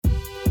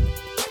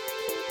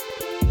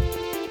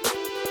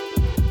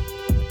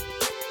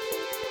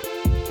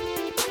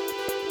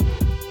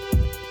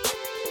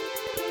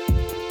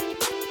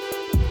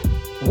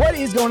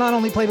is going on,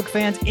 Only Playbook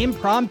fans?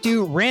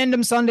 Impromptu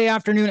random Sunday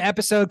afternoon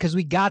episode because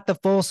we got the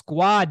full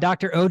squad.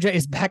 Dr. Oja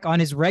is back on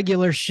his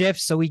regular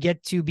shift, so we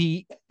get to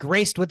be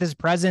graced with his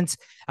presence.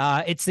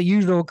 It's the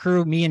usual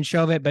crew, me and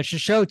Shashowt. But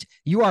Shashowt,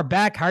 you are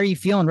back. How are you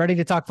feeling? Ready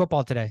to talk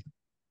football today?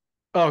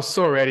 Oh,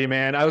 so ready,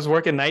 man. I was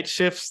working night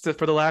shifts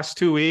for the last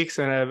 2 weeks,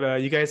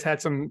 and you guys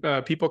had some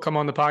people come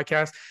on the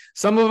podcast.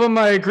 Some of them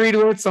I agreed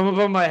with, some of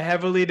them I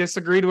heavily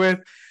disagreed with.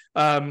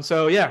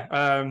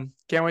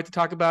 Can't wait to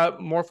talk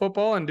about more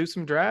football and do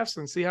some drafts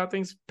and see how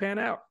things pan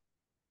out.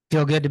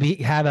 Feel good to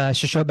have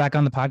Shashowt back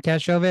on the podcast,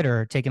 Shashowt,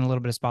 or taking a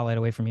little bit of spotlight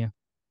away from you?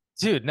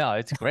 Dude, no,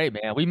 it's great,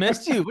 man. We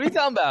missed you. What are you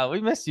talking about? We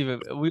missed you.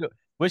 We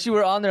wish you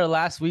were on there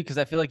last week because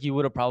I feel like you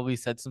would have probably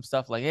said some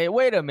stuff like, "Hey,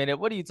 wait a minute,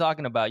 what are you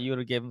talking about?" You would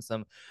have given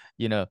some,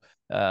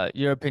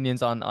 your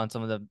opinions on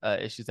some of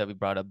the issues that we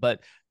brought up.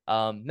 But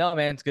no,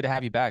 man, it's good to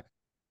have you back.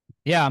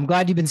 Yeah, I'm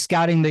glad you've been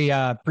scouting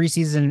the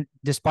preseason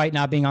despite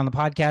not being on the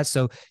podcast.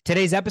 So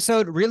today's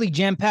episode really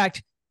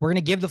jam-packed. We're going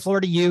to give the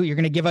floor to you. You're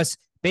going to give us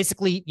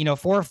basically, 4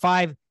 or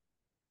 5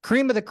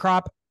 cream of the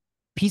crop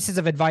pieces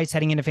of advice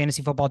heading into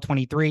fantasy football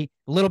 23.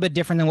 A little bit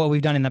different than what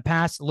we've done in the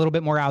past, a little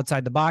bit more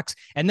outside the box.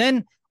 And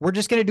then we're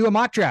just going to do a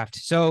mock draft.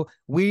 So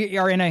we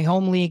are in a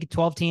home league,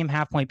 12-team,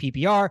 half-point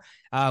PPR.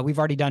 We've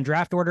already done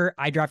draft order.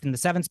 I draft in the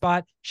 7th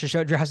spot.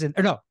 Shashowt drafts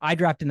I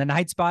draft in the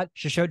 9th spot.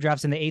 Shashowt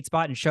drafts in the 8th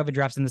spot, and Shashowt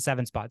drafts in the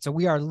 7th spot. So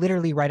we are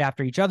literally right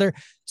after each other.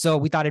 So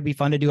we thought it'd be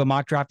fun to do a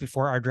mock draft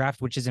before our draft,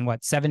 which is in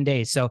 7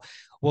 days. So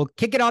we'll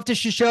kick it off to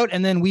Shashowt,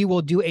 and then we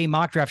will do a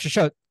mock draft.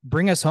 Shashowt,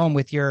 bring us home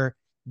with your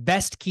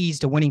best keys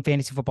to winning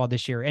fantasy football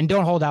this year, and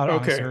don't hold out on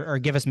us or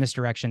give us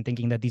misdirection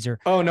thinking that these are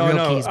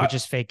real keys, but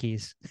just fake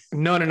keys.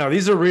 No.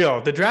 These are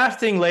real. The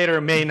drafting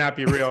later may not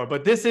be real,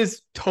 but this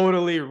is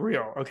totally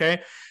real.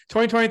 Okay.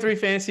 2023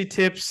 fantasy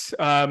tips.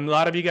 A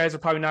lot of you guys are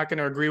probably not going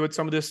to agree with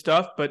some of this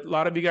stuff, but a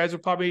lot of you guys will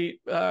probably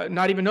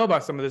not even know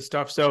about some of this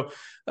stuff. So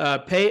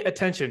pay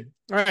attention.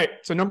 All right.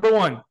 So number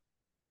 1,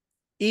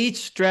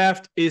 each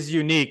draft is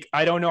unique.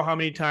 I don't know how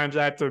many times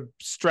I have to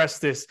stress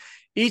this.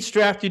 Each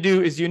draft you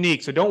do is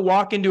unique. So don't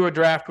walk into a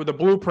draft with a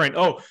blueprint.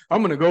 Oh,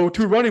 I'm going to go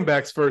 2 running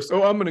backs first.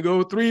 Oh, I'm going to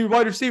go 3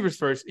 wide receivers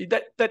first.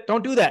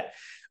 Don't do that.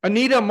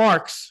 Anita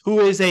Marks,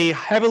 who is a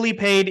heavily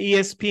paid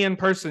ESPN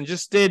person,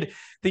 just did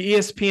the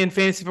ESPN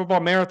Fantasy Football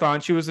Marathon.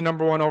 She was the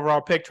number 1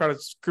 overall pick, trying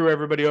to screw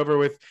everybody over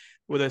with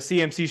a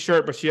CMC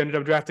shirt, but she ended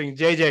up drafting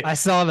JJ. I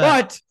saw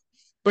that.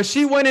 But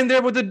she went in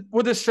there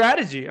with a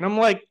strategy, and I'm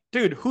like,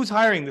 dude, who's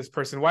hiring this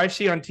person? Why is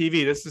she on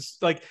TV? This is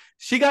like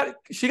she got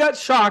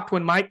shocked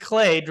when Mike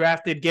Clay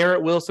drafted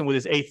Garrett Wilson with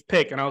his 8th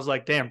pick, and I was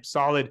like, damn,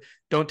 solid.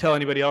 Don't tell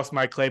anybody else,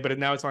 Mike Clay, but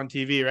now it's on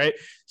TV, right?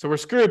 So we're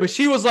screwed. But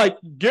she was like,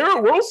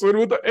 Garrett Wilson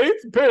with the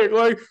 8th pick,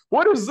 like,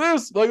 what is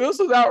this? Like, this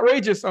is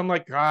outrageous. I'm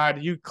like,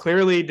 God, you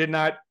clearly did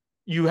not.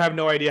 You have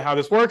no idea how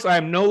this works. I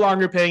am no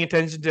longer paying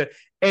attention to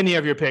any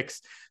of your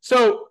picks.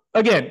 So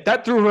again,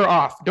 that threw her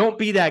off. Don't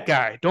be that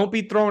guy. Don't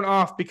be thrown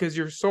off because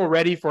you're so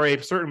ready for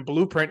a certain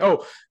blueprint.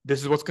 Oh,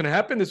 this is what's going to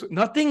happen.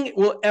 Nothing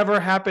will ever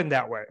happen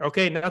that way.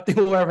 Okay. Nothing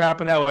will ever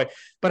happen that way.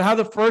 But how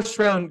the first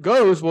round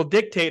goes will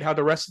dictate how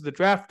the rest of the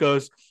draft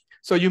goes.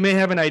 So you may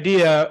have an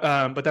idea,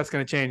 but that's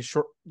going to change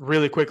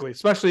really quickly,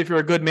 especially if you're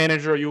a good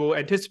manager. You will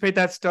anticipate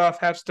that stuff,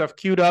 have stuff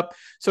queued up.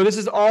 So this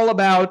is all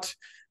about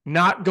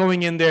not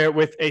going in there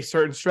with a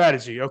certain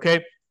strategy.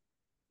 Okay.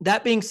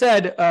 That being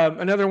said,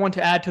 another one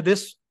to add to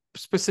this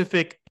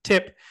specific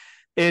tip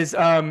is,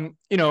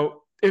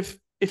 if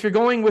you're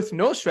going with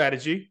no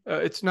strategy,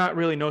 it's not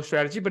really no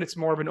strategy, but it's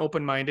more of an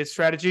open-minded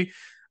strategy.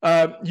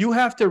 You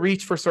have to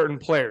reach for certain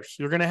players.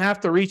 You're going to have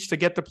to reach to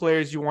get the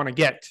players you want to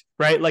get,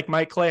 right? Like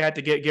Mike Clay had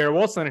to get Garrett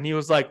Wilson, and he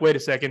was like, wait a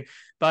second,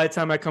 by the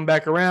time I come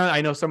back around,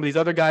 I know some of these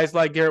other guys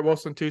like Garrett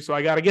Wilson too, so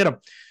I got to get him.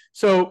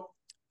 So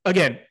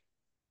again,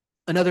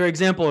 another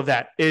example of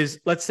that is,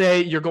 let's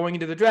say you're going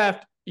into the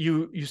draft,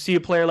 you see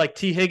a player like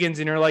T. Higgins,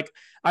 and you're like,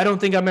 I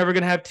don't think I'm ever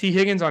going to have T.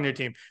 Higgins on your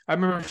team. I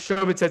remember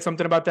Shashowt said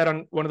something about that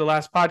on one of the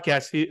last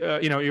podcasts.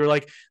 You were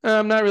like,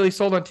 I'm not really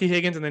sold on T.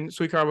 Higgins. And then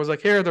Sweetcar was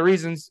like, here are the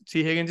reasons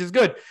T. Higgins is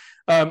good.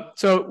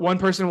 So one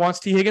person wants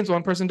T. Higgins,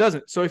 one person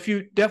doesn't. So if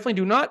you definitely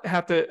do not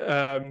have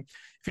to,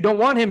 if you don't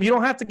want him, you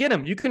don't have to get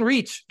him. You can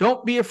reach.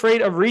 Don't be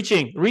afraid of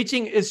reaching.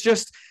 Reaching is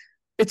just,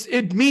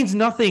 it means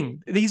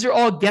nothing. These are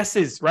all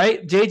guesses,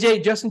 right?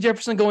 Justin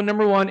Jefferson going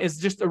number 1 is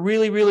just a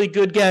really, really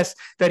good guess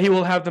that he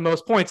will have the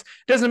most points.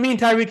 Doesn't mean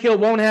Tyreek Hill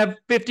won't have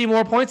 50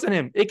 more points than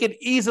him. It could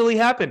easily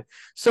happen.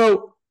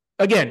 So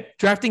again,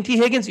 drafting T.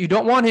 Higgins, you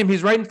don't want him.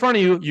 He's right in front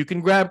of you. You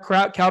can grab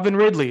Calvin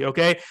Ridley.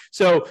 Okay.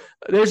 So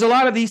there's a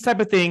lot of these type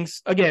of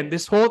things. Again,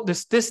 this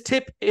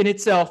tip in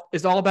itself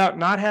is all about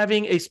not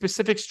having a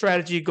specific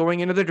strategy going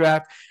into the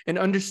draft and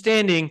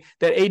understanding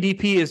that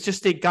ADP is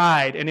just a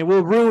guide, and it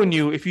will ruin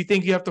you if you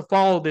think you have to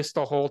follow this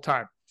the whole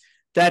time.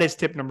 That is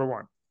tip number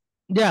 1.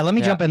 Yeah. Let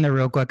me jump in there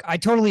real quick. I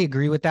totally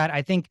agree with that.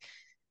 I think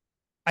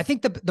I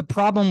think the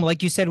problem,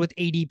 like you said, with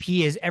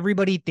ADP is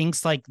everybody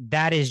thinks like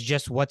that is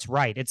just what's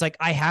right. It's like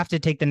I have to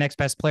take the next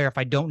best player if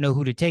I don't know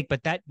who to take,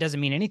 but that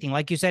doesn't mean anything.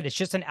 Like you said, it's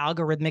just an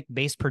algorithmic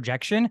based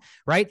projection,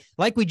 right?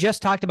 Like we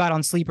just talked about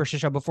on Sleeper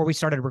Shashowt before we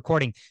started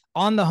recording.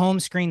 On the home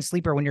screen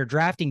Sleeper, when you're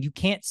drafting, you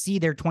can't see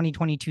their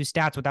 2022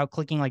 stats without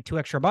clicking like 2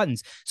 extra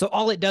buttons. So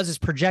all it does is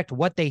project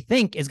what they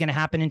think is going to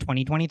happen in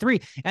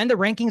 2023. And the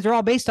rankings are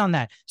all based on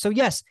that. So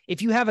yes,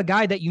 if you have a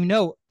guy that you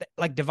know,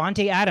 like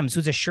Devontae Adams,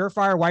 who's a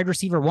surefire wide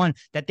receiver one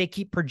that they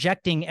keep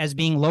projecting as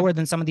being lower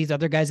than some of these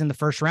other guys in the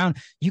first round,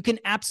 you can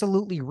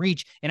absolutely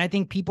reach. And I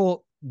think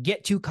people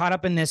get too caught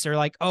up in this or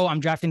like, oh,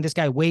 I'm drafting this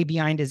guy way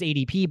behind his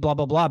ADP, blah,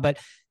 blah, blah. But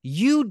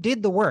you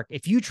did the work.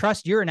 If you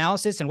trust your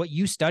analysis and what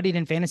you studied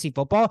in fantasy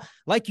football,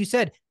 like you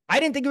said, I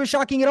didn't think it was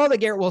shocking at all that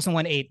Garrett Wilson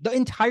went 8. The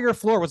entire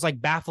floor was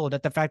like baffled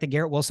at the fact that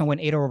Garrett Wilson went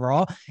 8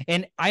 overall.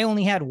 And I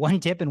only had one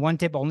tip and one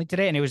tip only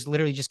today. And it was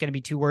literally just going to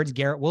be 2 words,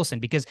 Garrett Wilson,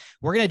 because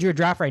we're going to do a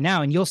draft right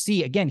now. And you'll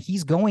see, again,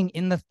 he's going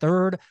in the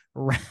 3rd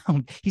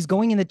round. He's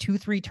going in the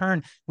 2-3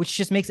 turn, which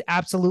just makes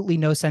absolutely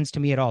no sense to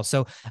me at all.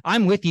 So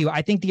I'm with you.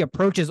 I think the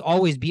approach is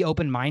always be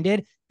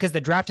open-minded because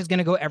the draft is going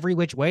to go every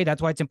which way.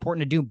 That's why it's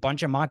important to do a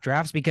bunch of mock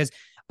drafts, because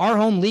our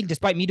home league,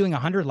 despite me doing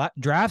 100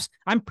 drafts,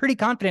 I'm pretty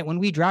confident when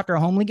we draft our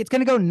home league, it's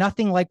going to go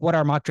nothing like what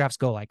our mock drafts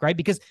go like, right?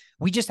 Because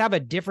we just have a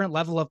different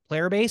level of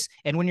player base.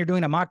 And when you're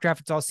doing a mock draft,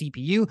 it's all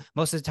CPU.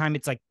 Most of the time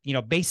it's like,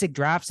 basic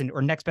drafts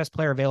or next best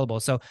player available.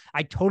 So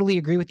I totally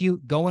agree with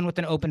you. Go in with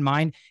an open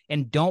mind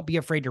and don't be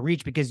afraid to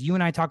reach, because you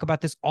and I talk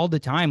about this all the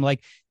time.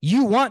 Like,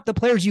 you want the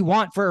players you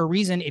want for a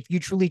reason if you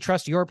truly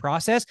trust your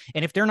process.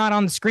 And if they're not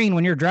on the screen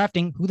when you're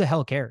drafting, who the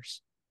hell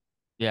cares?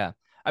 Yeah.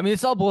 I mean,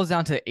 this all boils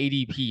down to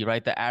ADP,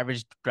 right? The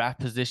average draft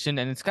position.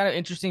 And it's kind of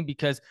interesting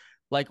because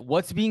like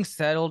what's being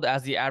settled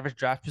as the average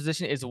draft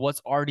position is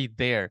what's already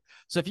there.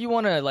 So if you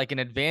want to like an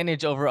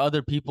advantage over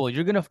other people,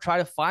 you're going to try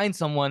to find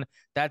someone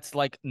that's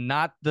like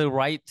not the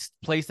right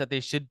place that they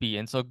should be.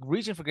 And so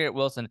reaching for Garrett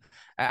Wilson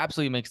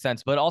absolutely makes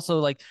sense. But also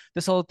like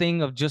this whole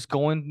thing of just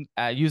going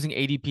using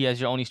ADP as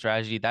your only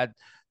strategy, that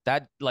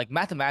like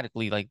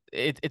mathematically, like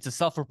it's a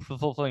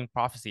self-fulfilling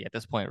prophecy at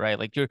this point, right?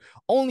 Like you're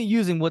only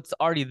using what's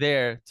already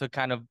there to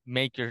kind of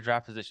make your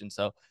draft position.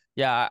 So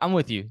yeah, I'm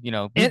with you,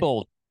 be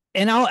bold.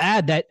 And I'll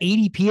add that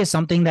ADP is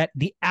something that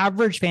the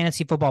average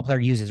fantasy football player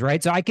uses,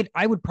 right? So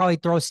I would probably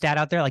throw a stat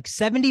out there, like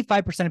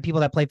 75% of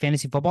people that play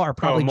fantasy football are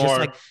probably just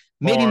like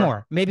maybe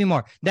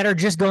more that are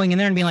just going in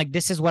there and being like,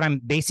 this is what I'm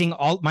basing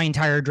all my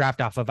entire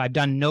draft off of. I've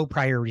done no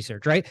prior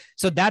research, right?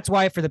 So that's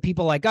why for the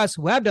people like us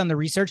who have done the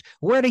research,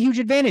 we're at a huge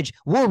advantage.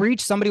 We'll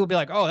reach, somebody will be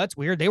like, oh, that's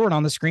weird, they weren't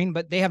on the screen,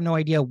 but they have no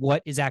idea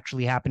what is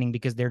actually happening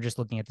because they're just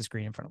looking at the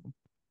screen in front of them.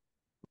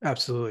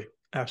 Absolutely.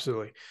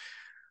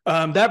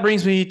 That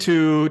brings me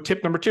to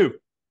tip number 2.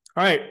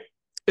 All right.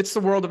 It's the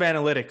world of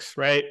analytics,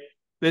 right?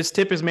 This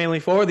tip is mainly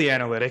for the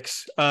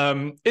analytics.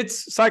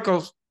 It's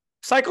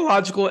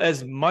psychological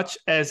as much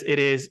as it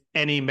is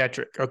any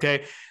metric.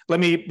 Okay. Let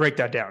me break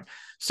that down.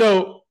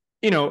 So,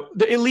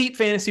 the elite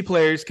fantasy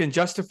players can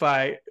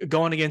justify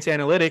going against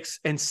analytics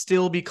and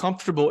still be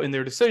comfortable in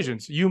their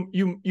decisions.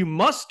 You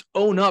must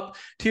own up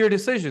to your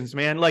decisions,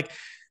 man. Like,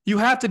 you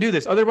have to do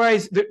this.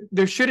 Otherwise,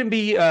 there shouldn't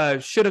be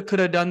shoulda,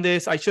 coulda done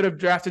this. I should have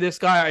drafted this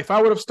guy. If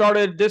I would have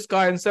started this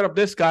guy instead of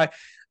this guy.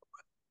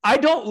 I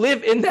don't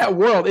live in that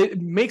world.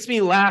 It makes me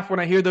laugh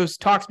when I hear those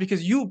talks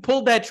because you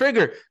pulled that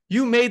trigger.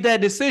 You made that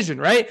decision,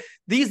 right?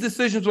 These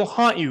decisions will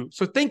haunt you.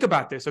 So think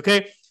about this,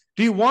 okay?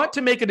 Do you want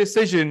to make a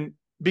decision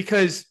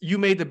because you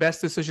made the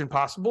best decision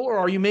possible, or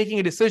are you making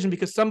a decision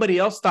because somebody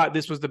else thought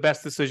this was the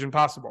best decision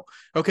possible?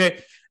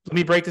 Okay, let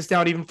me break this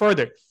down even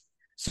further.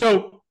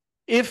 So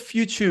if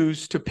you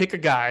choose to pick a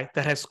guy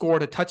that has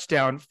scored a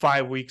touchdown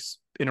 5 weeks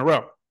in a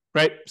row,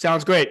 right?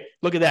 Sounds great.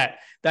 Look at that.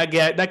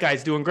 That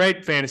guy's doing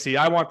great fantasy.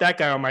 I want that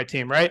guy on my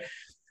team, right?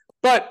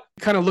 But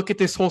kind of look at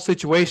this whole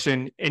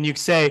situation and you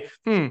say,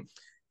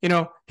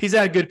 he's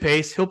at a good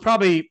pace. They'll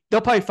probably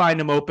find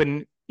him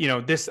open,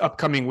 this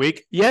upcoming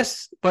week.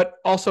 Yes, but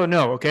also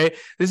no, okay?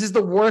 This is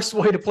the worst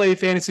way to play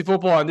fantasy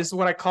football, and this is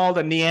what I call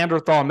the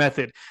Neanderthal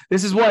method.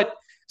 This is what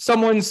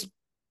someone's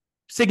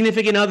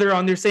significant other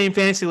on their same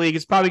fantasy league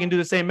is probably going to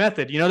do the same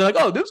method. They're like,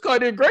 oh, this guy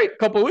did great a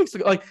couple of weeks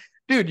ago. Like,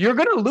 dude, you're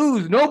going to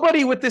lose.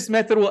 Nobody with this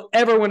method will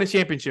ever win a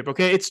championship,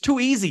 okay? It's too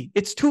easy.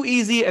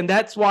 And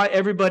that's why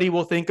everybody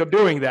will think of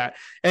doing that.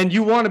 And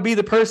you want to be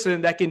the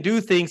person that can do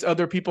things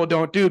other people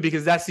don't do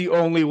because that's the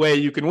only way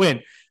you can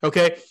win,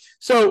 okay?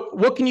 So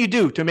what can you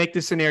do to make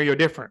this scenario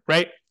different,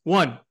 right?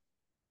 1,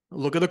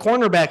 look at the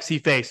cornerbacks he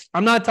faced.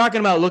 I'm not talking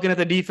about looking at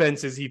the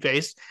defenses he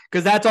faced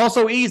because that's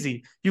also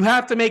easy. You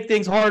have to make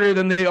things harder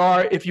than they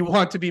are if you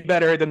want to be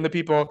better than the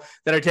people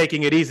that are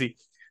taking it easy.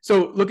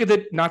 So look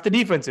at not the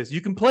defenses.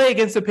 You can play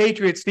against the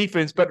Patriots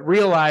defense, but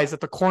realize that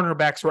the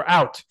cornerbacks were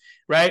out,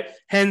 right?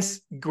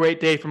 Hence, great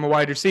day from a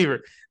wide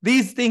receiver.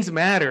 These things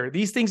matter.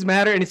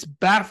 And it's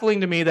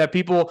baffling to me that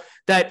people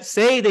that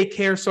say they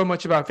care so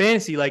much about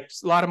fantasy, like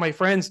a lot of my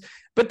friends,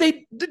 but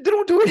they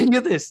don't do any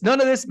of this.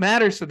 None of this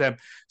matters to them.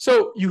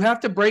 So you have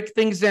to break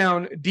things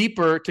down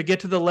deeper to get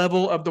to the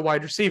level of the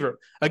wide receiver.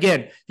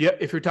 Again,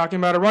 if you're talking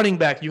about a running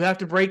back, you have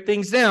to break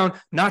things down,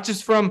 not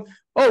just from,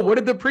 oh, what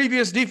did the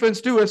previous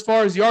defense do as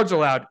far as yards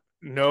allowed?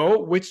 No,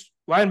 which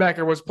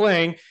linebacker was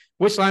playing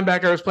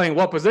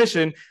what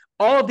position.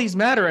 All of these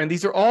matter, and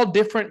these are all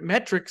different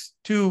metrics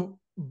to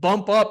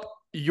bump up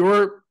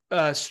your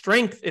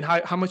strength in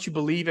how much you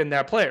believe in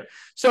that player.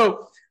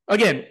 So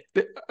again,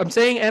 I'm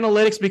saying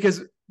analytics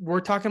because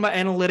we're talking about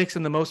analytics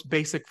in the most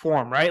basic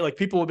form, right? Like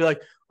people will be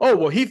like, oh,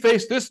 well, he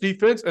faced this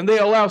defense and they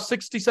allow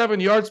 67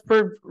 yards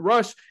per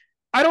rush.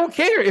 I don't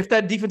care if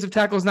that defensive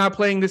tackle is not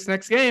playing this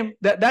next game.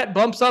 That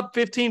bumps up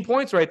 15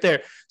 points right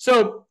there.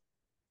 So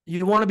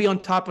you want to be on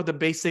top of the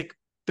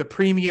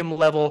premium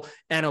level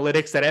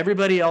analytics that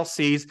everybody else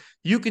sees.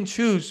 You can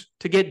choose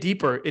to get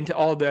deeper into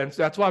all of them.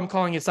 So that's why I'm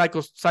calling it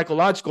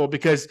psychological,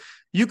 because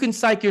you can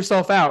psych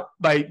yourself out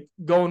by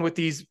going with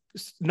these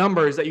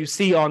numbers that you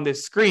see on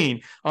this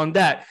screen on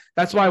that.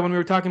 That's why when we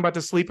were talking about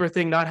the sleeper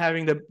thing, not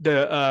having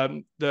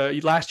the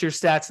last year's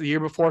stats, the year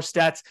before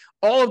stats,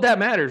 all of that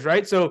matters,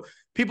 right? So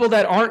people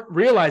that aren't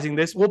realizing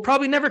this will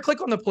probably never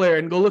click on the player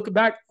and go look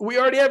back. We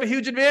already have a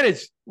huge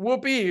advantage.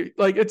 Whoopee.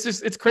 Like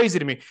it's crazy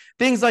to me.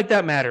 Things like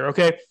that matter.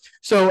 Okay.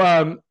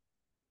 So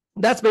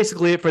that's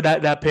basically it for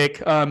that pick.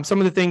 Some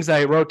of the things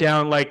I wrote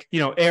down, like,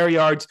 air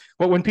yards.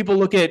 But when people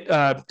look at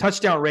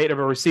touchdown rate of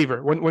a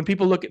receiver, when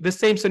people look at this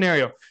same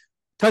scenario,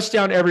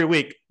 touchdown every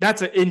week,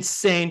 that's an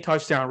insane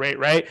touchdown rate,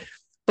 right?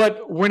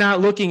 But we're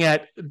not looking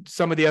at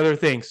some of the other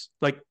things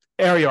like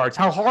air yards.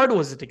 How hard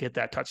was it to get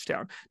that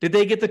touchdown? Did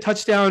they get the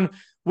touchdown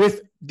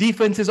with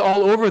defenses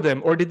all over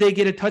them? Or did they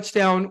get a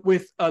touchdown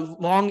with a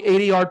long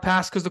 80-yard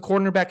pass because the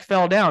cornerback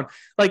fell down?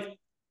 Like,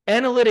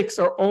 analytics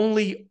are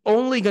only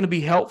going to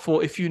be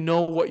helpful if you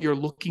know what you're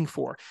looking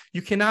for.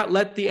 You cannot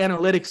let the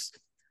analytics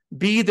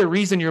be the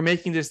reason you're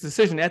making this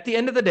decision. At the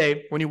end of the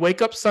day, when you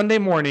wake up Sunday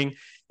morning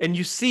and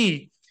you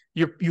see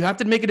you have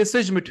to make a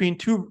decision between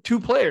two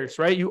players,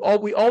 right?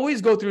 We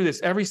always go through this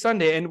every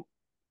Sunday, and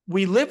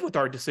we live with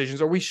our decisions,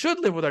 or we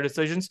should live with our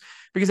decisions,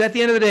 because at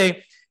the end of the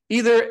day,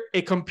 either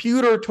a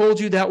computer told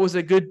you that was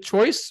a good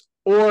choice,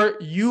 or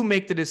you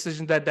make the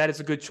decision that is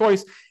a good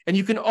choice. And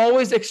you can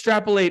always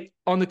extrapolate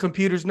on the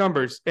computer's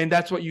numbers, and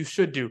that's what you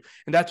should do.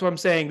 And that's what I'm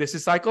saying. This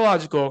is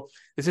psychological.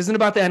 This isn't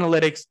about the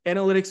analytics.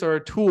 Analytics are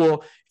a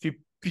tool. If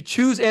you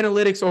choose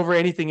analytics over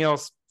anything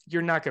else,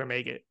 you're not going to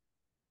make it.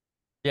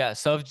 Yeah,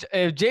 so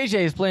if JJ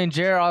is playing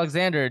Jair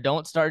Alexander,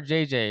 don't start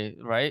JJ,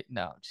 right?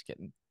 No, I'm just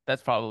kidding.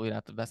 That's probably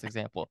not the best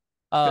example.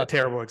 A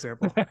terrible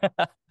example.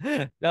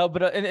 No,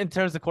 but in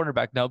terms of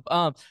quarterback, no.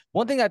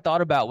 One thing I thought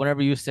about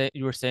whenever you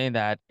were saying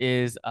that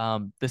is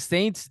the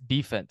Saints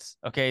defense.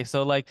 Okay,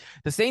 so like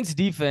the Saints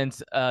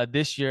defense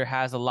this year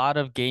has a lot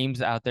of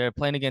games out there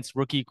playing against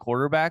rookie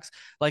quarterbacks.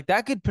 Like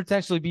that could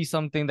potentially be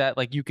something that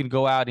like you can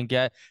go out and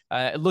get.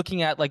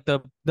 Looking at like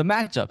the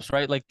matchups,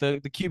 right? Like the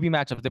QB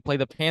matchups. They play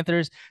the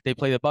Panthers, they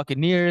play the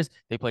Buccaneers,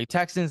 they play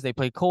Texans, they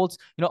play Colts.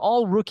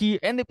 All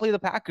rookie, and they play the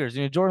Packers.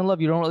 Jordan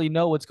Love. You don't really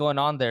know what's going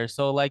on there.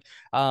 So like.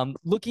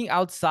 Looking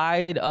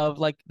outside of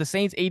like the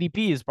Saints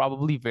ADP is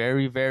probably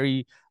very,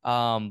 very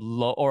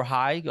low or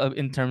high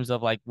in terms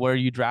of like where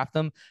you draft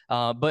them.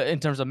 But in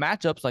terms of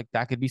matchups, like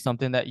that could be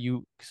something that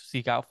you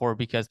seek out for,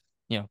 because,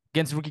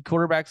 against rookie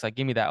quarterbacks, like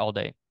give me that all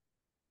day.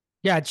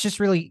 Yeah. It's just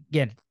really,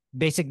 again,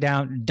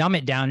 dumb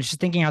it down. It's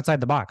just thinking outside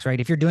the box, right?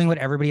 If you're doing what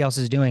everybody else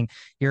is doing,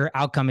 your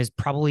outcome is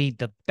probably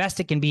the best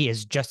it can be,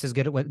 is just as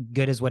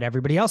good as what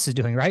everybody else is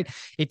doing, right?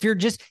 If you're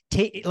just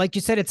like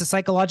you said, it's a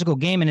psychological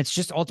game, and it's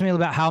just ultimately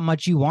about how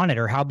much you want it,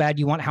 or how bad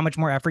you want, how much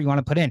more effort you want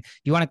to put in.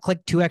 You want to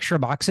click 2 extra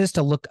boxes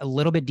to look a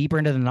little bit deeper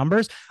into the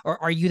numbers, or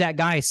are you that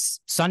guy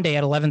Sunday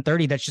at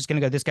 11:30 that's just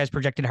going to go, this guy's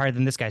projected higher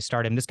than this guy,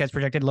 start him, this guy's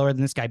projected lower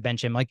than this guy,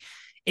 bench him? Like,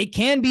 it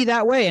can be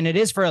that way, and it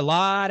is for a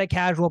lot of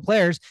casual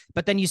players.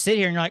 But then you sit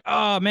here and you're like,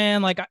 oh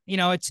man, like,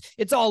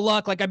 it's all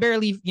luck. Like I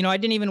barely, I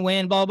didn't even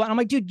win, blah, blah, blah. And I'm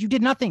like, dude, you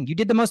did nothing. You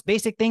did the most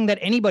basic thing that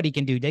anybody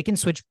can do. They can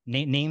switch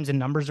names and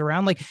numbers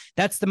around. Like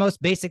that's the most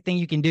basic thing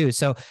you can do.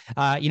 So,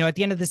 at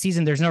the end of the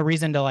season, there's no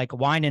reason to like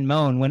whine and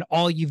moan when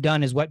all you've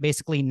done is what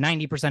basically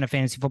 90% of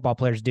fantasy football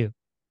players do.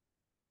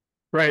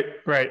 Right.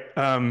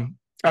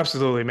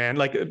 Absolutely, man.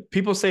 Like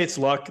people say it's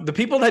luck. The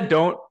people that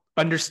don't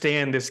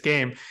understand this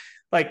game,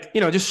 like,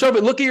 just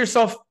look at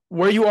yourself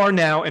where you are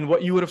now and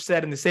what you would have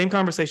said in the same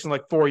conversation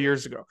like 4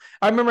 years ago.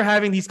 I remember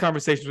having these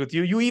conversations with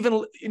you. You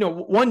even,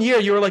 1 year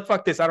you were like,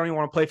 fuck this, I don't even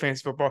want to play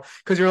fantasy football,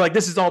 because you're like,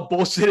 this is all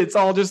bullshit. It's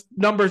all just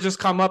numbers just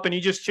come up and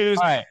you just choose.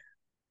 All right.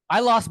 I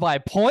lost by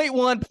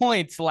 0.1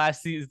 points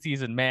last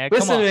season, man.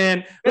 Listen,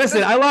 man.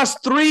 Listen, I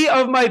lost 3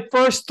 of my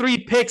first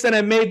 3 picks and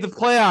I made the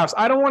playoffs.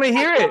 I don't want to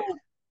hear it.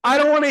 I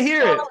don't want to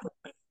hear it.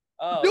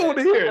 Oh, don't want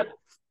to hear it.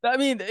 I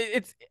mean,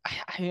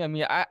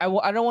 I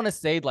don't want to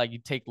say like you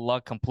take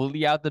luck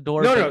completely out the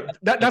door. No.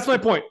 That's my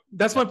point.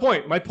 That's my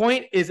point. My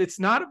point is it's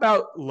not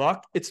about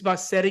luck. It's about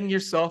setting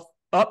yourself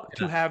up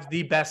to have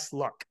the best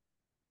luck.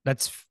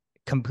 That's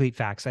complete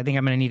facts. I think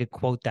I'm going to need to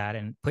quote that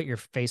and put your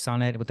face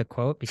on it with a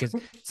quote, because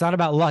it's not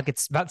about luck.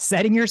 It's about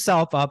setting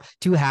yourself up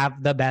to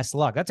have the best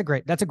luck. That's a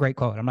great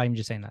quote. I'm not even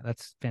just saying that.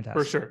 That's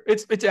fantastic. For sure.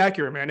 It's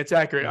accurate, man. It's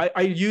accurate. Yeah.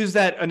 I use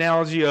that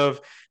analogy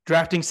of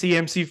drafting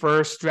CMC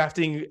first,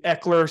 drafting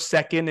Eckler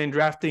second, and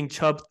drafting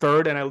Chubb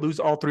third, and I lose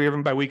all three of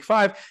them by week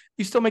 5.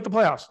 You still make the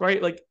playoffs,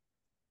 right? Like,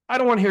 I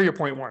don't want to hear your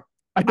point 1.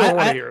 I don't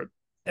want to hear it.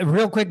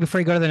 Real quick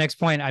before you go to the next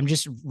point, I'm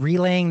just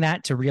relaying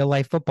that to real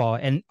life football.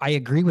 And I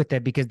agree with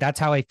it, because that's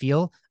how I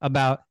feel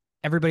about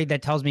everybody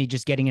that tells me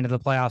just getting into the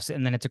playoffs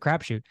and then it's a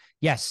crapshoot.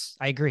 Yes,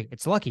 I agree.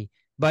 It's lucky.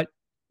 But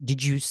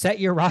did you set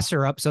your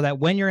roster up so that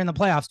when you're in the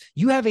playoffs,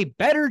 you have a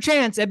better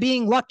chance at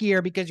being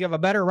luckier because you have a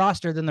better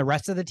roster than the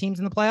rest of the teams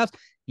in the playoffs?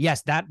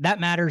 Yes, that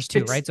matters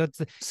too, right? So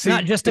it's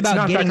not just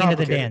about getting into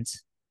the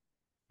dance.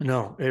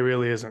 No, it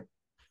really isn't.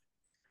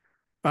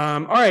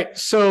 All right.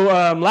 So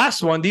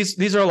last one,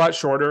 these are a lot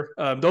shorter.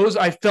 Those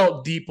I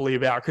felt deeply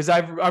about, because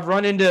I've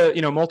run into,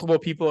 multiple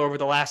people over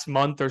the last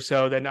month or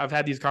so. Then I've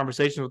had these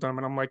conversations with them,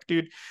 and I'm like,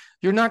 dude,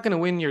 you're not going to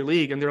win your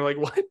league. And they're like,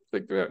 what?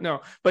 Like, no,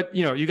 but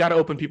you got to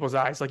open people's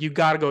eyes. Like, you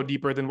got to go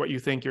deeper than what you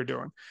think you're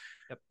doing.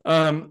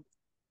 Yep.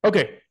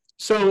 Okay.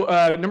 So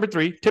tip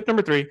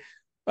number 3,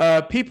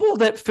 people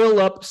that fill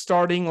up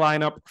starting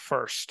lineup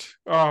first.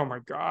 Oh my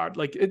God.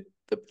 Like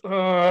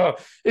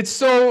it's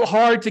so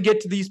hard to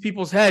get to these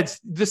people's heads.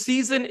 The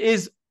season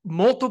is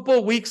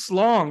multiple weeks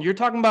long. You're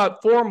talking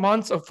about 4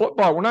 months of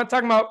football. We're not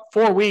talking about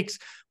 4 weeks.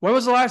 When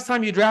was the last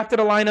time you drafted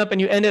a lineup and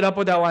you ended up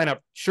with that lineup?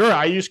 Sure,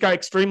 I just got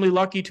extremely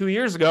lucky 2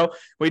 years ago.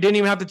 We didn't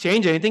even have to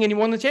change anything and you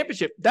won the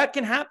championship. That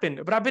can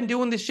happen. But I've been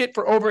doing this shit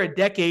for over a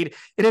decade.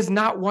 It has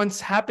not once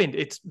happened.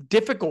 It's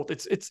difficult.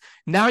 It's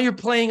now you're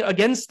playing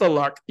against the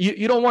luck.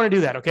 You don't want to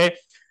do that, okay?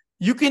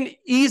 You can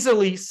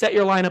easily set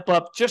your lineup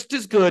up just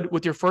as good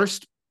with your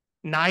first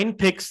 9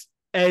 picks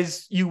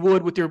as you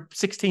would with your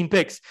 16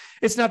 picks.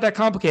 It's not that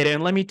complicated.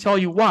 And let me tell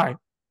you why.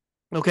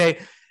 Okay.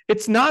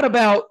 It's not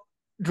about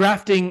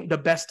drafting the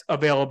best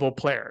available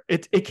player.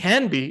 It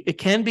can be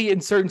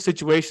in certain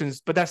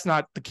situations, but that's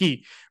not the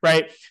key,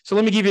 right? So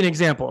let me give you an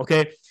example.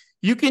 Okay.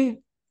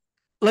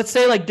 Let's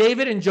say like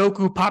David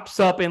Njoku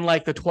pops up in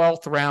like the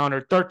 12th round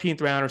or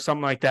 13th round or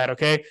something like that.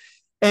 Okay.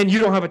 And you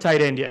don't have a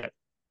tight end yet.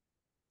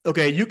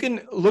 Okay, you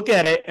can look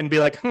at it and be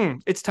like,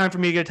 it's time for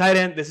me to get a tight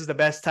end. This is the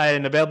best tight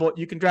end available.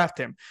 You can draft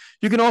him.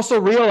 You can also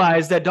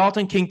realize that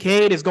Dalton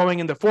Kincaid is going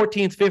in the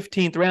 14th,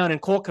 15th round,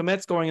 and Cole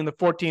Kmet's going in the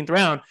 14th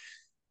round.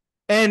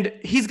 And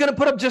he's going to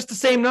put up just the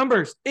same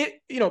numbers.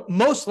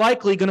 Most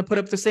likely going to put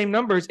up the same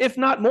numbers, if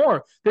not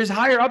more. There's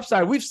higher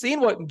upside. We've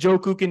seen what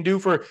Njoku can do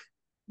for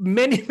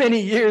many, many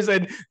years,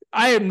 and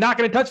I am not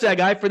going to touch that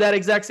guy for that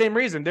exact same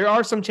reason. There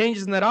are some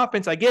changes in that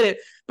offense. I get it.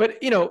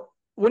 But,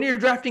 when you're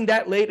drafting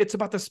that late, it's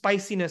about the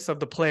spiciness of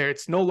the player.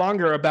 It's no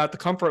longer about the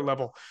comfort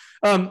level.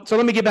 So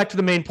let me get back to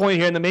the main point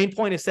here. And the main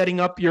point is setting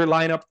up your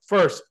lineup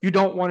first. You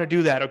don't want to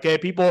do that, okay?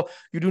 People,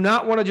 you do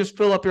not want to just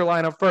fill up your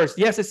lineup first.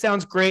 Yes, it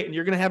sounds great, and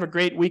you're going to have a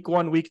great week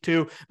 1, week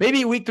 2,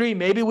 maybe week 3,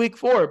 maybe week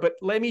 4. But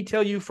let me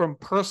tell you from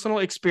personal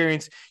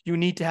experience, you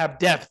need to have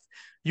depth.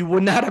 You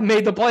would not have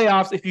made the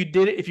playoffs if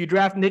you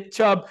draft Nick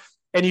Chubb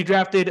and you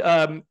drafted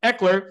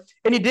Eckler,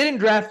 and you didn't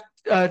draft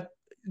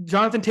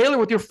Jonathan Taylor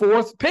with your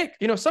 4th pick.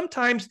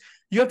 Sometimes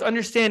you have to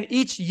understand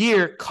each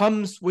year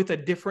comes with a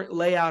different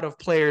layout of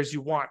players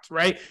you want,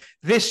 right?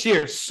 This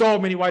year, so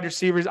many wide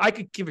receivers. I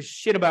could give a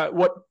shit about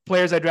what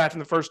players I draft in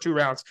the first 2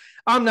 rounds.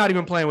 I'm not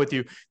even playing with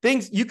you.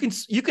 You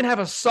can have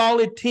a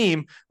solid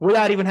team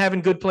without even having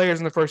good players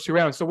in the first 2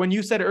 rounds. So when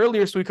you said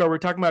earlier, Sweeko, we're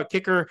talking about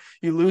kicker,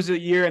 you lose a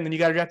year and then you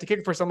got to draft the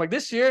kicker first. I'm like,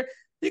 this year,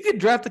 you could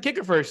draft the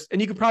kicker first and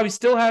you could probably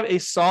still have a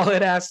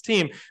solid ass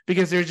team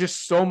because there's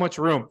just so much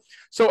room.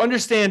 So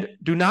understand,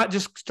 do not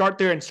just start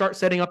there and start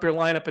setting up your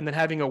lineup and then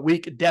having a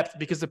weak depth,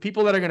 because the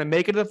people that are going to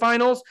make it to the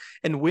finals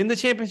and win the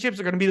championships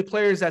are going to be the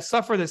players that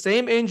suffer the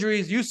same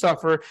injuries you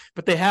suffer,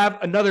 but they have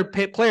another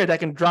player that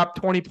can drop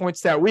 20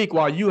 points that week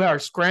while you are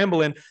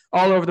scrambling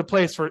all over the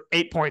place for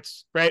 8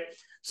 points, right?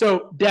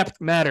 So depth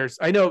matters.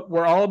 I know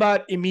we're all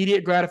about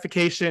immediate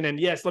gratification and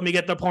yes, let me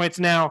get the points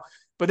now,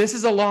 but this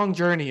is a long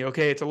journey,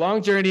 okay? It's a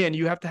long journey and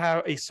you have to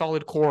have a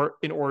solid core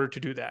in order to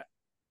do that.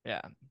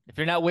 Yeah. If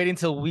you're not waiting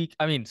till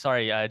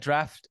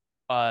draft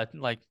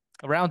like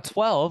around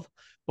 12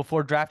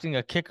 before drafting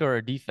a kicker or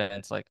a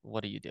defense, like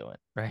what are you doing,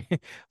 right?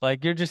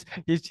 Like it's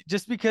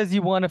just because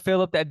you want to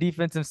fill up that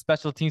defensive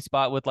special team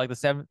spot with like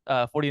the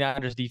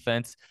 49ers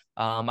defense,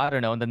 I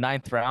don't know, in the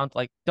 9th round,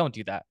 like don't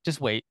do that.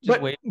 Just wait.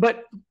 Wait.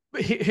 But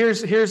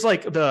here's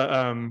like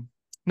the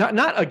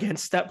not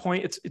against that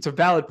point. It's a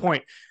valid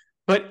point.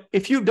 But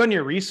if you've done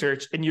your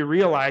research and you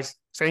realize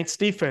Saints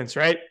defense,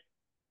 right?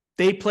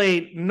 They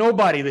played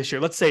nobody this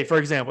year. Let's say, for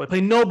example, they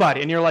played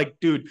nobody. And you're like,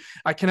 dude,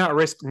 I cannot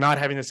risk not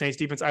having the Saints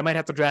defense. I might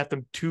have to draft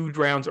them 2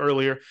 rounds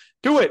earlier.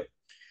 Do it.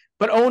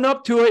 but own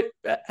up to it.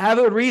 Have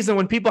a reason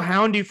when people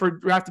hound you for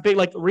draft pick.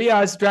 Like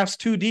Riaz drafts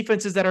 2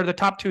 defenses that are the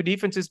top 2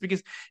 defenses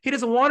because he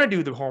doesn't want to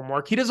do the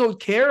homework. He doesn't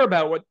care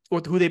about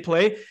who they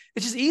play.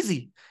 It's just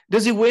easy.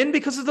 Does he win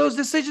because of those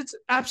decisions?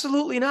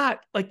 Absolutely not.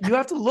 Like, you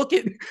have to look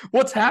at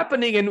what's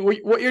happening and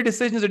what your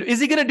decisions are.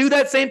 Is he going to do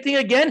that same thing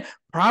again?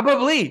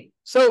 Probably.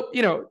 So,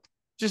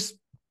 just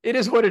it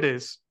is what it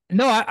is.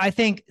 No, I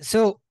think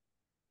so.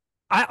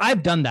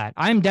 I've done that.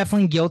 I'm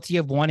definitely guilty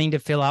of wanting to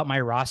fill out my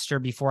roster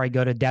before I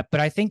go to depth. But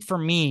I think for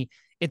me,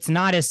 it's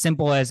not as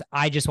simple as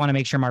I just want to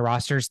make sure my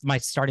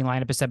starting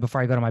lineup is set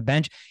before I go to my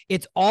bench.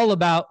 It's all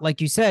about, like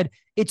you said,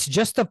 it's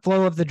just the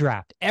flow of the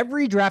draft.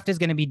 Every draft is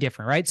going to be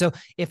different, right? So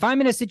if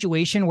I'm in a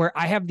situation where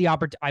I have the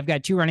opportunity, I've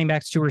got 2 running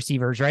backs, 2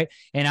 receivers, right?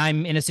 And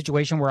I'm in a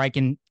situation where I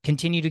can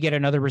continue to get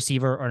another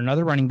receiver or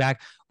another running back,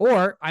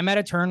 or I'm at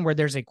a turn where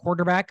there's a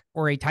quarterback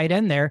or a tight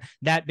end there,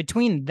 that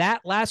between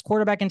that last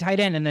quarterback and tight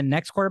end and the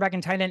next quarterback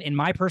and tight end in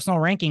my personal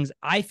rankings,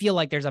 I feel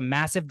like there's a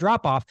massive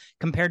drop off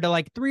compared to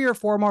like 3 or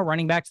 4 more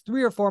running backs,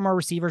 3 or 4 more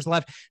receivers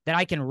left that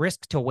I can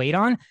risk to wait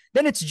on.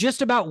 Then it's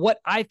just about what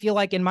I feel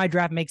like in my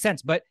draft makes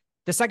sense. But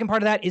the second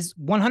part of that is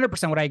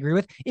 100% what I agree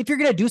with. If you're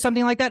going to do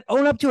something like that,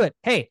 own up to it.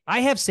 Hey, I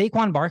have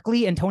Saquon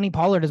Barkley and Tony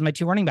Pollard as my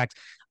 2 running backs.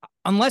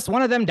 Unless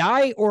one of them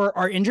die or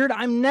are injured,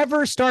 I'm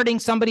never starting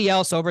somebody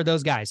else over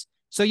those guys.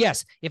 So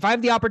yes, if I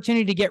have the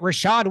opportunity to get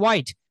Rachaad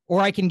White,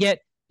 or I can get,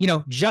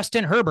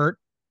 Justin Herbert,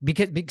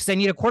 because I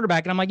need a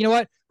quarterback. And I'm like, you know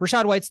what?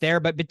 Rachaad White's there.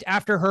 But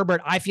after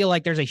Herbert, I feel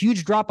like there's a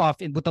huge drop off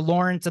with the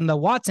Lawrence and the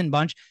Watson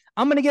bunch.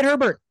 I'm going to get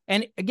Herbert.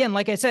 And again,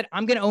 like I said,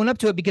 I'm going to own up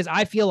to it because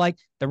I feel like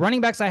the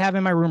running backs I have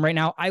in my room right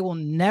now, I will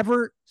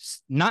never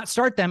not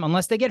start them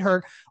unless they get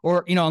hurt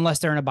or, unless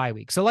they're in a bye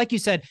week. So like you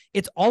said,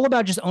 it's all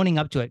about just owning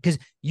up to it because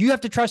you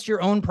have to trust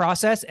your own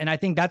process. And I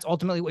think that's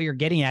ultimately what you're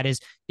getting at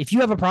is if you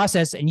have a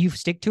process and you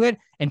stick to it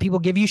and people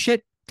give you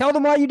shit, tell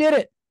them why you did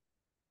it.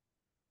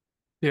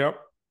 Yep.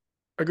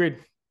 Agreed.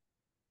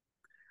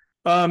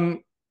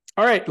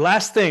 All right,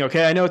 last thing.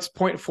 Okay, I know it's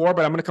 0.4,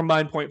 but I'm going to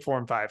combine 0.4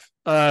 and 5.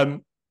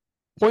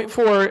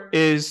 0.4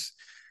 is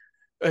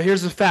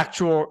here's the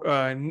factual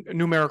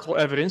numerical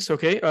evidence.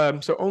 Okay,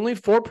 so only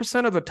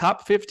 4% of the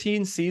top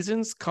 15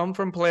 seasons come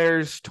from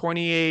players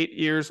 28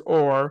 years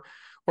or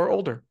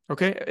older.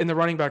 Okay, in the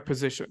running back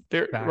position,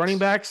 they're running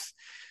backs.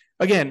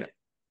 Again,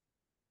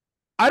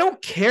 I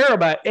don't care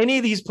about any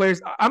of these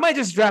players. I might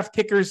just draft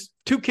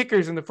 2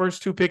 kickers in the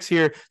first 2 picks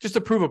here just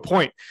to prove a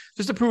point.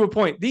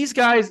 These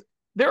guys.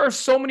 There are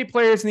so many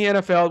players in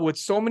the NFL with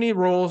so many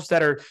roles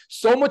that are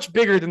so much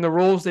bigger than the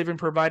roles they've been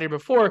provided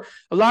before.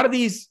 A lot of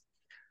these,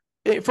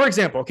 for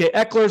example, okay,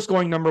 Eckler's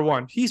going number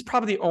 1. He's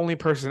probably the only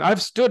person.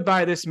 I've stood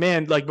by this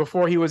man like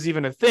before he was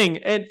even a thing,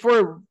 and for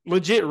a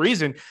legit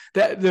reason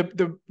that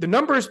the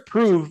numbers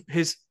prove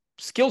his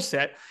skill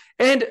set.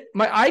 And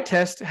my eye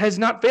test has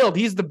not failed.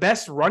 He's the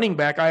best running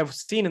back I have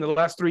seen in the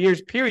last 3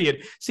 years,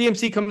 period.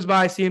 CMC comes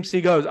by,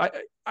 CMC goes.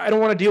 I don't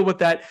want to deal with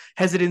that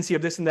hesitancy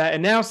of this and that.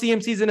 And now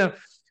CMC's in a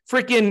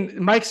freaking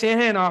Mike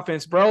Shanahan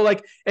offense, bro.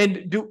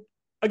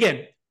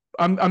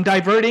 I'm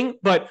diverting,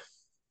 but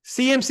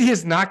CMC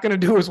is not going to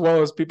do as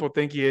well as people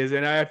think he is.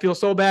 And I feel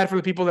so bad for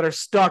the people that are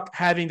stuck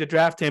having to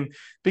draft him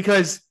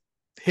because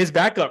his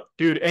backup,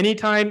 dude,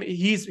 anytime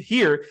he's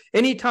here,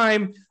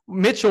 anytime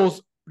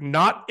Mitchell's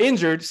not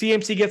injured,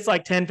 CMC gets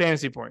like 10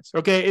 fantasy points.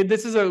 Okay.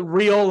 This is a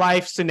real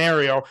life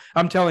scenario.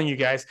 I'm telling you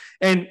guys,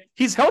 and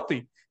he's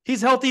healthy.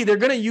 They're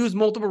going to use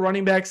multiple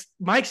running backs.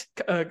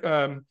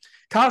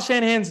 Kyle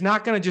Shanahan's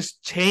not going to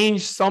just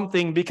change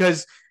something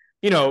because,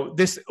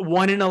 this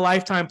one in a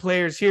lifetime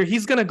player is here.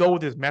 He's going to go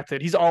with his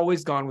method. He's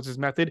always gone with his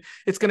method.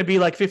 It's going to be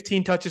like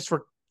 15 touches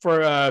for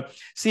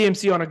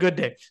CMC on a good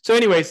day. So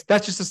anyways,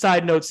 that's just a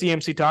side note,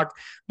 CMC talk.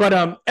 But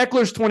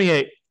Eckler's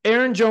 28,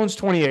 Aaron Jones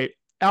 28,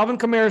 Alvin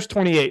Kamara's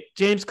 28,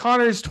 James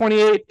Conner's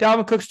 28,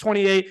 Dalvin Cook's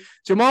 28,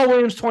 Jamal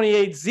Williams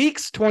 28,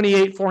 Zeke's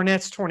 28,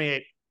 Fournette's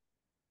 28.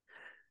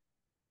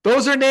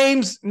 Those are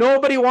names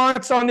nobody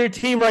wants on their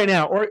team right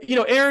now. Or,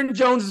 Aaron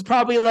Jones is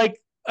probably like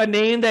a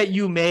name that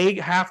you may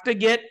have to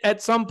get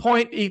at some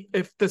point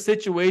if the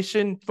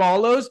situation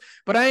follows.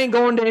 But I ain't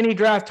going to any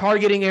draft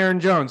targeting Aaron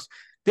Jones.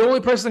 The only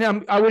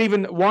person I would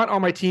even want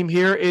on my team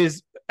here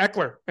is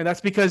Eckler. And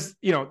that's because,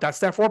 that's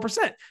that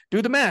 4%.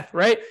 Do the math,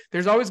 right?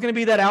 There's always going to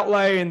be that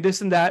outlier and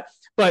this and that.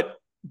 But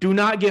do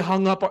not get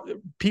hung up.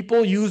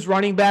 People use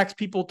running backs.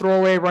 People throw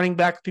away running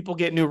backs. People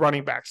get new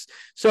running backs.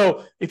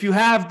 So if you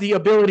have the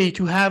ability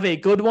to have a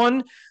good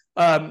one,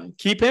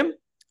 keep him.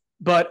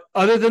 But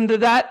other than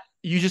that,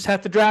 you just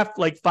have to draft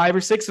like 5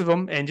 or 6 of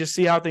them and just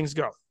see how things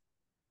go.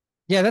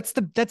 Yeah, that's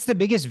the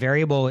biggest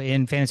variable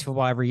in fantasy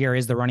football every year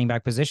is the running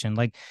back position.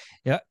 Like,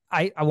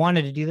 I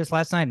wanted to do this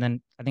last night and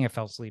then I think I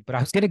fell asleep, but I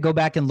was going to go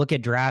back and look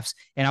at drafts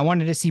and I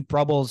wanted to see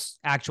Pruble's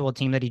actual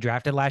team that he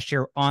drafted last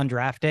year on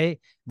draft day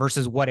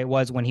versus what it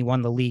was when he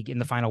won the league in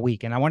the final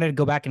week. And I wanted to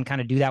go back and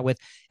kind of do that with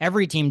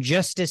every team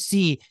just to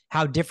see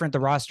how different the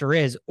roster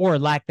is or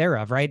lack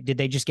thereof, right? Did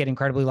they just get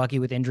incredibly lucky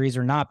with injuries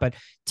or not? But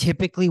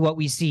typically what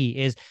we see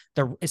is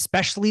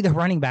especially the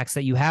running backs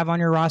that you have on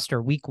your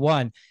roster week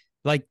 1,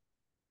 like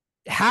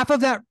half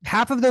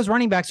of those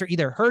running backs are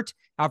either hurt,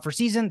 out for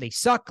season, they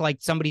suck, like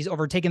somebody's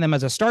overtaken them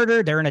as a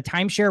starter, they're in a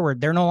timeshare where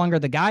they're no longer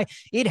the guy.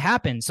 It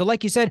happens. So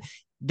like you said,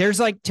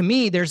 to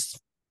me, there's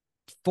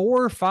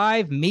 4 or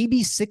 5,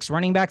 maybe 6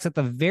 running backs at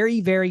the very,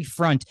 very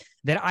front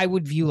that I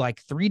would view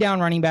like 3 down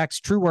running backs,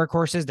 true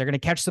workhorses. They're going to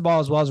catch the ball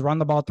as well as run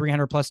the ball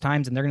 300 plus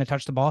times, and they're going to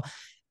touch the ball.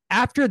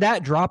 After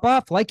that drop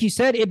off, like you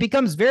said, it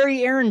becomes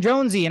very Aaron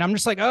Jonesy. And I'm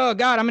just like, oh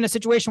God, I'm in a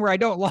situation where I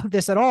don't love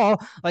this at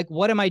all. Like,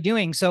 what am I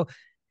doing? So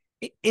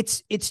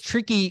it's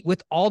tricky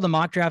with all the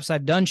mock drafts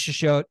I've done,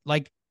 Shashowt.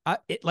 Like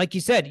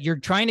you said, you're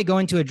trying to go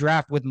into a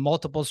draft with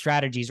multiple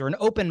strategies or an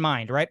open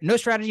mind, right? No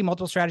strategy,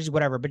 multiple strategies,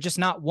 whatever, but just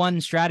not one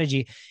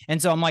strategy.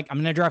 And so I'm like, I'm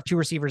going to draft 2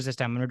 receivers this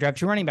time. I'm going to draft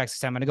 2 running backs this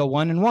time. I'm going to go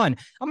 1 and 1.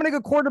 I'm going to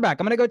go quarterback.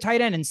 I'm going to go tight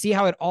end and see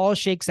how it all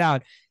shakes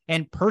out.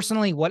 And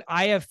personally, what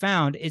I have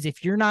found is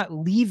if you're not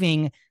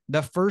leaving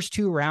the first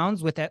 2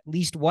 rounds with at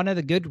least one of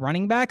the good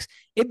running backs,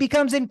 it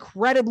becomes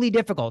incredibly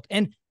difficult.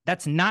 And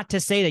that's not to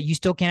say that you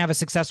still can't have a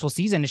successful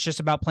season. It's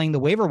just about playing the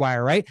waiver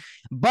wire, right?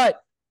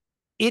 But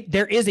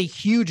there is a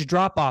huge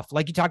drop off.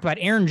 Like you talked about,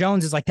 Aaron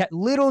Jones is like that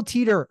little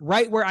teeter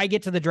right where I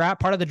get to the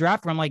draft, part of the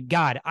draft where I'm like,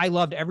 God, I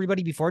loved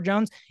everybody before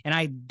Jones, and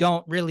I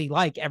don't really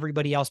like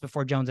everybody else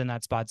before Jones in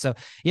that spot. So,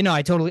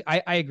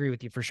 I agree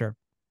with you for sure.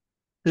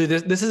 Dude,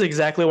 this is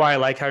exactly why I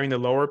like having the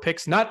lower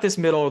picks, not this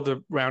middle of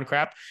the round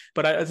crap,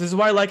 but this is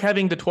why I like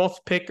having the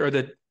 12th pick or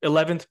the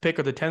 11th pick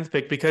or the 10th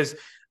pick, because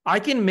I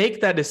can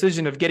make that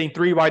decision of getting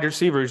 3 wide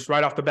receivers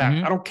right off the bat.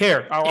 Mm-hmm. I don't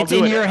care. It's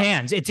in your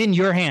hands. It's in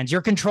your hands.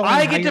 You're controlling.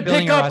 I get to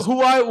pick up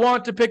who I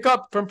want to pick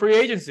up from free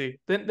agency.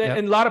 And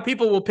a lot of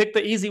people will pick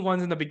the easy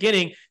ones in the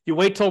beginning. You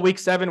wait till week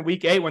 7,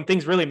 week 8 when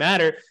things really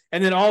matter.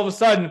 And then all of a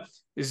sudden,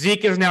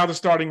 Zeke is now the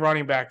starting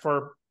running back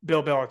for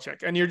Bill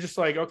Belichick. And you're just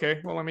like, okay,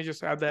 well, let me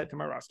just add that to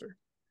my roster.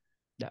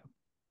 Yeah.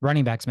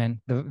 Running backs,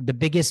 man. The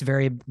biggest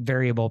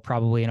variable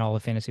probably in all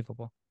of fantasy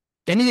football.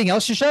 Anything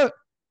else to show?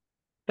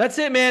 That's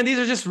it, man. These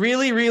are just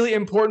really, really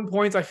important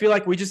points. I feel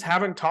like we just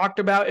haven't talked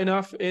about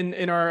enough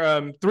in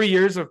our 3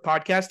 years of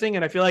podcasting.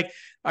 And I feel like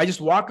I just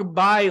walk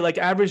by like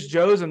average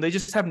Joes and they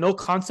just have no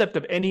concept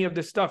of any of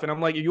this stuff. And I'm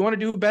like, if you want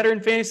to do better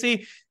in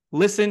fantasy,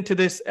 listen to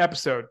this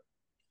episode.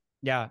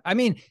 Yeah. I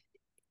mean,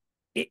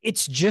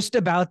 it's just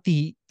about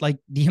the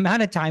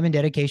amount of time and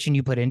dedication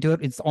you put into it.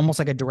 It's almost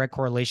like a direct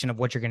correlation of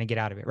what you're going to get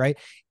out of it, right?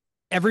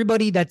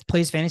 Everybody that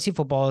plays fantasy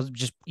football is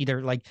just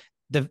either like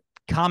the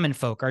common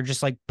folk are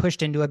just like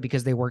pushed into it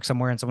because they work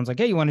somewhere and someone's like,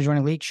 hey, you want to join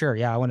a league? Sure.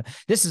 Yeah.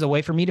 This is a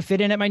way for me to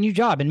fit in at my new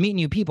job and meet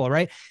new people.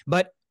 Right.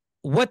 But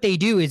what they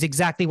do is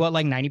exactly what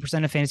like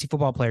 90% of fantasy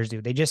football players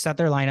do. They just set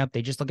their lineup.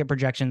 They just look at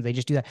projections. They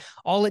just do that.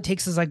 All it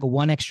takes is like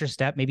 1 extra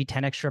step, maybe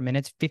 10 extra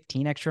minutes,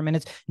 15 extra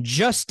minutes,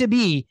 just to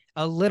be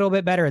a little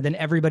bit better than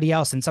everybody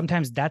else. And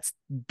sometimes that's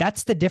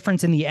the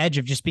difference in the edge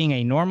of just being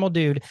a normal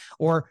dude,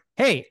 or,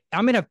 hey,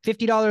 I'm in a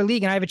 $50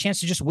 league and I have a chance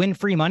to just win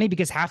free money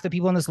because half the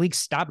people in this league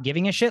stop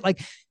giving a shit.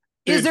 Like,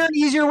 is there an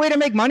easier way to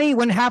make money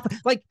when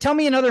tell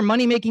me another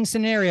money-making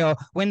scenario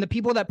when the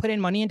people that put in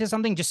money into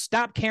something just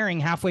stop caring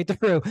halfway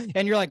through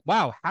and you're like,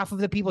 wow, half of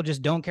the people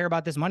just don't care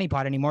about this money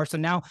pot anymore. So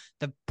now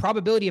the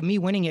probability of me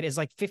winning it is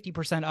like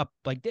 50% up.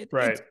 Like,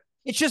 right.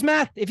 It's just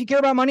math. If you care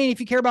about money and if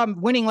you care about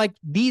winning, like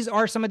these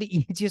are some of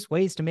the easiest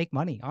ways to make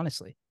money,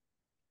 honestly.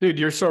 Dude,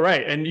 you're so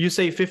right. And you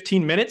say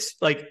 15 minutes.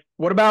 Like,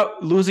 what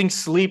about losing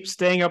sleep,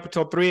 staying up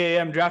until 3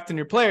 a.m. drafting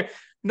your player?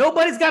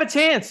 Nobody's got a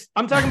chance.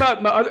 I'm talking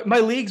about my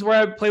leagues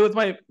where I play with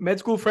my med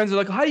school friends. They're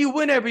like, how do you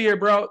win every year,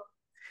 bro?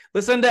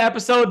 Listen to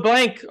episode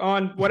blank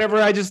on whatever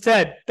I just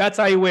said. That's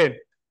how you win.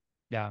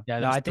 Yeah.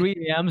 No, I think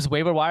 3 a.m.'s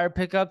waiver wire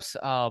pickups.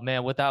 Oh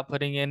man, without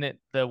putting in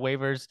the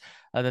waivers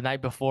the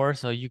night before,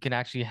 so you can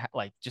actually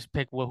just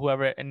pick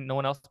whoever and no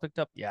one else picked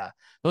up. Yeah,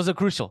 those are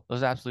crucial.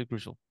 Those are absolutely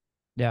crucial.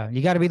 Yeah,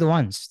 you got to be the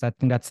ones. I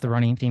think that's the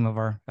running theme of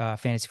our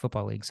fantasy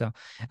football league. So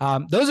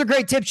those are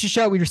great tips,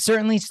 Shashowt. We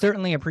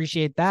certainly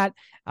appreciate that.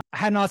 I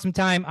had an awesome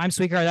time. I'm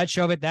Sweetheart. That's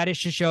Showbit. That is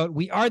Shashowt.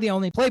 We are the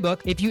only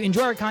playbook. If you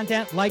enjoy our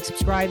content, like,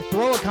 subscribe,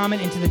 throw a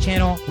comment into the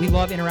channel. We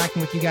love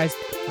interacting with you guys.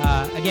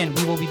 Again,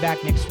 we will be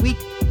back next week.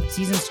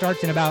 Season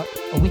starts in about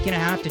a week and a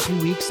half to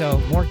 2 weeks. So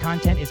more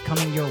content is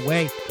coming your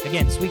way.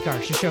 Again,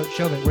 Sweetheart, Shashowt,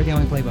 Showbit. We're the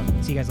only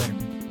playbook. See you guys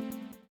later.